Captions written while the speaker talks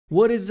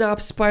What is up,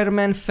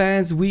 Spider-Man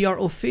fans? We are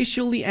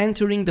officially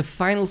entering the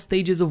final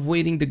stages of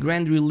waiting the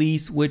grand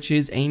release, which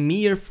is a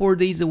mere 4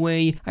 days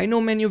away. I know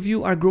many of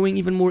you are growing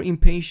even more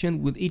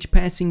impatient with each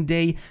passing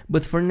day,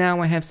 but for now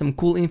I have some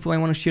cool info I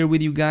want to share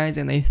with you guys,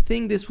 and I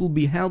think this will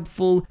be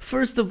helpful.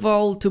 First of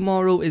all,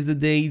 tomorrow is the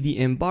day the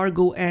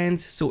embargo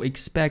ends, so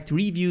expect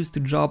reviews to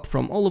drop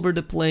from all over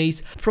the place.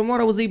 From what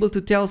I was able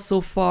to tell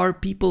so far,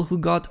 people who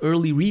got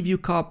early review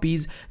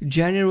copies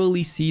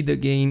generally see the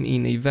game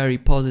in a very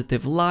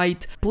positive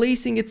light,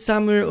 placing it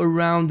somewhere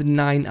around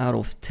 9 out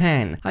of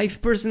 10.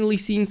 I've personally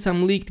seen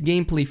some leaked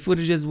gameplay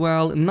footage as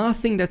well,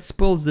 nothing that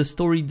spoils the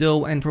story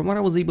though, and from what I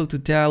was able to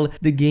tell,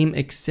 the game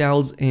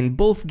excels in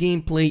both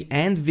gameplay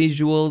and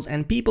visuals,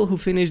 and people who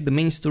finished the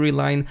main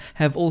storyline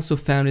have also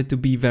found it to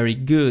be very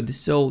good.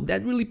 So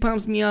that really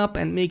pumps me up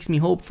and makes me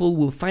hopeful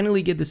we'll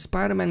finally get the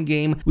Spider-Man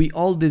game we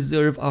all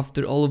deserve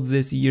after all of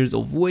these years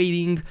of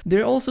waiting.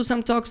 There are also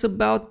some talks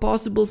about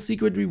possible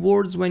secret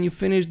rewards when you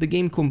finish the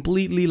game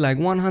completely, like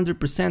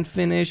 100%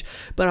 finish,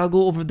 but I'll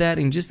go over that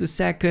in just a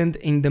second.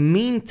 In the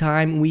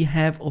meantime, we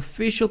have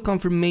official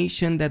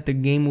confirmation that the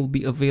game will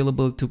be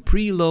available to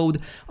preload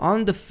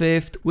on the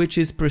 5th, which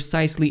is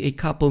precisely a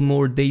couple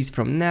more days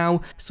from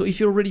now. So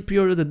if you already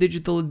pre-ordered the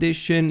digital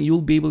edition,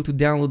 you'll be able to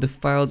download the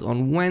files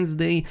on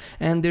Wednesday,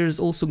 and there's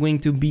also going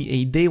to be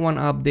a day 1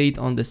 update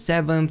on the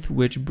 7th,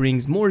 which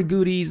brings more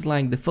goodies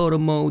like the photo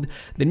mode,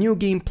 the new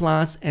game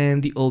plus,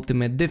 and the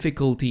ultimate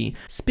difficulty.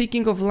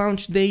 Speaking of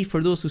launch day,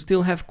 for those who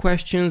still have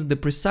questions, the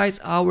precise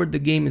hour the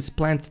game is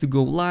planned to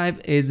go live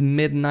is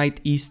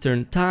midnight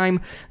Eastern time.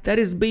 That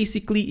is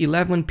basically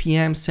 11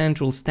 PM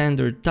Central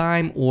Standard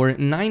Time or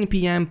 9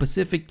 PM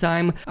Pacific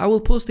time. I will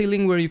post a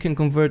link where you can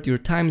convert your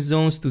time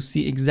zones to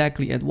see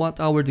exactly at what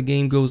hour the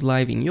game goes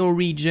live in your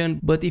region,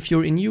 but if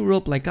you're in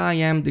Europe like I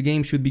am, the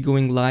game should be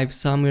going live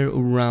somewhere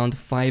around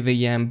 5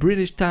 AM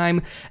British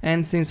time,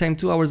 and since I'm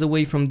 2 hours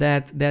away from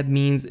that, that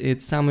means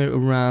it's somewhere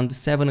around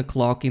 7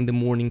 o'clock in the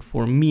morning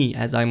for me,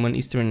 as I'm an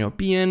Eastern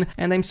European,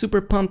 and I'm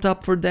super pumped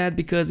up for that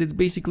because it's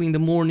basically in the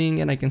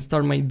morning and I can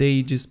start my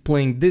day just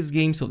playing this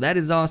game, so that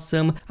is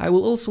awesome. I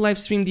will also live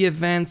stream the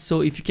event,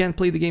 so if you can't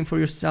play the game for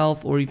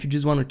yourself or if you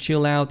just want to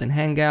chill out and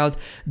hang out,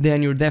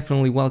 then you're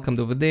definitely welcomed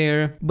over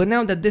there. But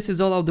now that this is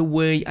all out the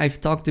way,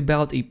 I've talked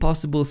about a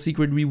possible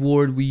secret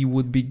reward we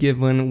would be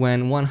given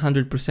when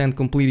 100%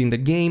 completing the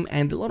game,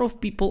 and a lot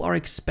of people are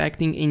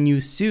expecting a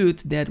new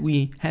suit that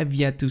we have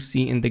yet to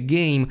see in the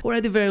game, or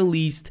at the very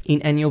least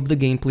in any of the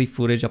gameplay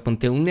footage up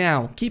until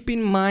now. Keep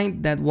in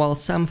mind that while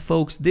some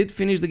folks did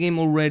finish the game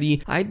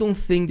already, I don't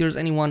think there's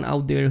anyone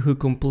out there who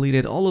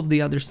completed all of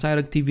the other side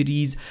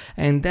activities,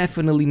 and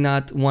definitely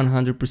not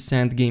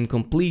 100% game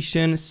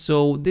completion,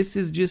 so this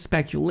is just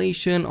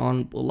speculation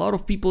on a lot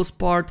of people's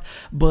part,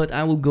 but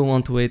I will go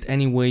on to it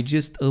anyway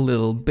just a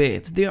little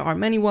bit. There are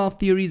many wild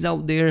theories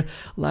out there,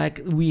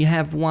 like we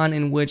have one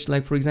in which,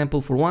 like for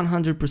example, for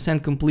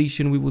 100%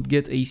 completion we would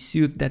get a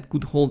suit that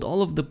could hold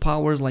all of the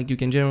powers, like you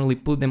can generally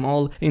put them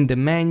all in the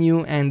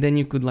menu and then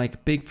you could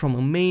like pick from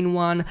a main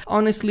one.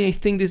 Honestly, I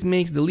think this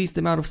makes the least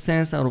amount of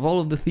sense out of all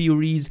of the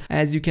theories,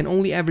 as you can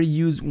only ever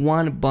use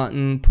one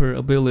button per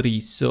ability,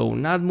 so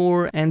not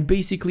more, and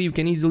basically you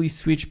can easily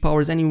switch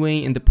powers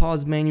anyway in the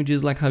pause menu,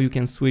 just like how you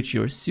can switch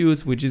your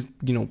suits, which is,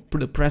 you know,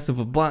 the press of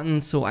a button,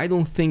 so I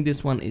don't think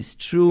this one is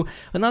true.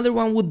 Another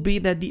one would be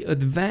that the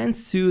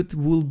advanced suit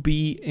will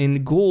be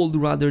in gold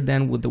rather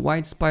than with the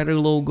white spider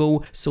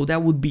logo, so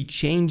that would be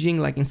changing,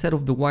 like instead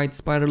of the white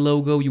spider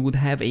logo you would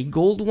have a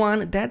gold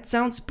one. That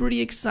sounds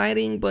pretty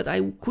exciting, but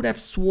I could have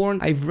sworn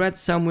I've read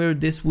somewhere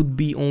this would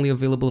be only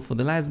available for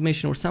the last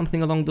mission or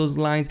something along those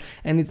lines,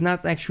 and it's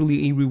not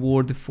actually a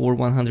reward for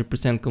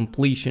 100%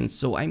 completion.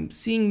 So I'm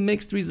seeing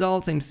mixed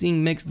results, I'm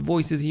seeing mixed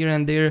voices here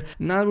and there,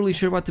 not really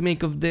sure what to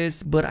make of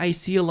this, but I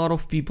see a lot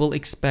of people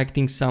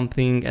expecting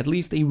something, at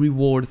least a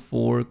reward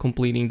for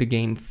completing the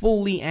game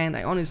fully, and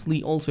I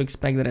honestly also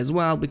expect that as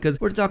well, because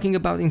we're talking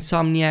about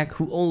Insomniac,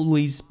 who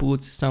always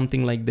puts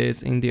something like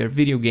this in their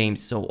video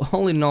games. So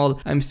all in all,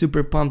 I'm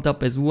super pumped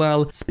up as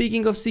well.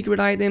 Speaking of secret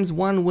items,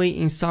 one way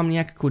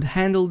Insomniac could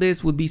handle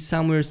this would be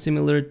somewhere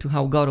similar to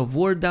how God of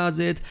War does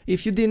it.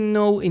 If you didn't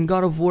know, in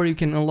God of War you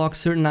can unlock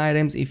certain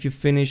items if you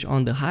finish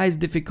on the highest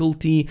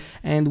difficulty,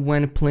 and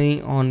when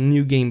playing on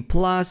New Game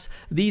Plus,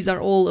 these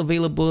are all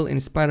available in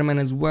Spider-Man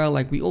as well.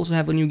 Like we also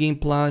have a New Game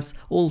Plus,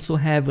 also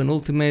have an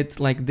ultimate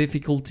like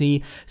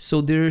difficulty,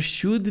 so there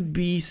should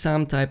be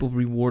some type of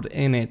reward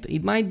in it.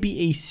 It might be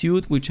a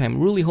suit, which I'm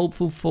really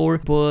hopeful for,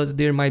 but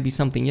there might be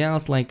something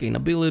else like an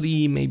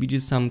ability, maybe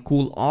just some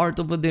cool art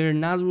over there,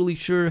 not really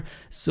sure,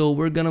 so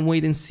we're gonna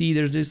wait and see.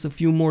 There's just a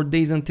few more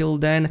days until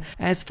then.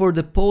 As for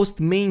the post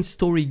main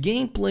story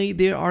gameplay,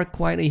 there are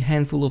quite a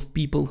handful of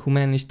people who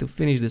managed to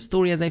finish the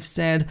story, as I've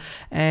said,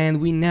 and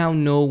we now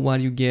know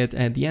what you get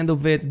at the end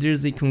of it.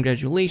 There's a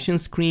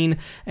congratulations screen,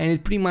 and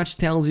it pretty much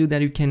tells you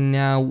that you can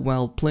now,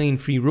 well, play in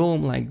free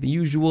roam like the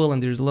usual,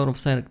 and there's a lot of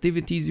side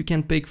activities you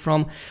can pick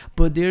from,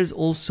 but there's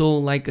also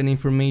like an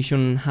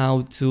information on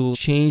how to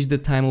change the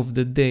time of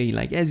the day.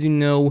 Like, as you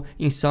know,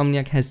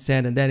 Insomniac has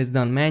said that that is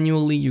done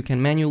manually. You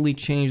can manually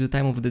change the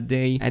time of the the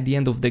day at the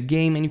end of the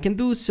game, and you can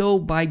do so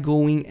by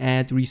going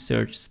at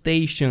research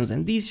stations,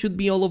 and these should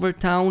be all over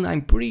town.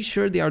 I'm pretty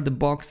sure they are the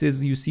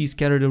boxes you see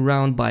scattered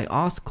around by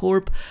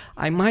Oscorp.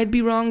 I might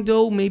be wrong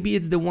though, maybe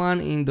it's the one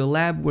in the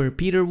lab where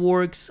Peter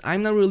works.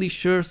 I'm not really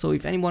sure, so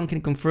if anyone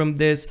can confirm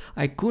this.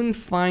 I couldn't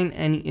find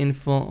any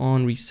info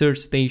on research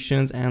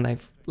stations, and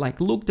I've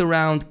looked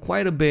around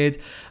quite a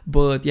bit,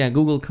 but yeah,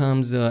 Google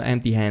comes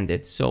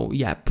empty-handed. So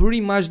yeah,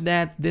 pretty much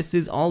this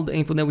is all the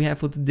info that we have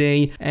for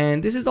today,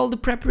 and this is all the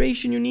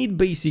preparation you need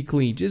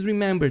basically. Just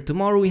remember,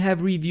 tomorrow we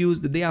have reviews,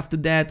 the day after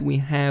that we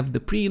have the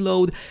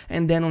preload,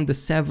 and then on the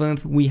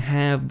 7th we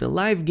have the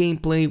live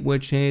gameplay,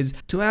 which is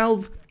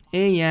 12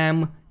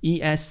 AM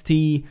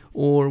EST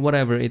or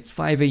whatever, it's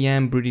 5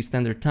 AM British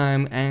Standard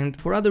Time, and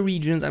for other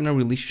regions I'm not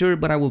really sure,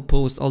 but I will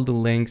post all the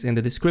links in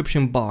the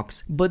description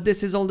box. But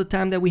this is all the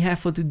time that we have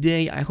for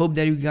today. I hope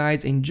that you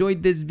guys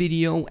enjoyed this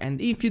video,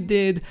 and if you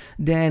did,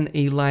 then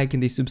a like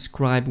and a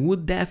subscribe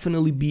would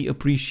definitely be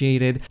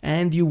appreciated,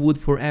 and you would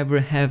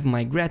forever have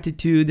my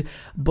gratitude.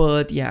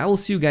 But yeah, I will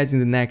see you guys in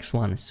the next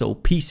one, so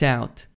peace out.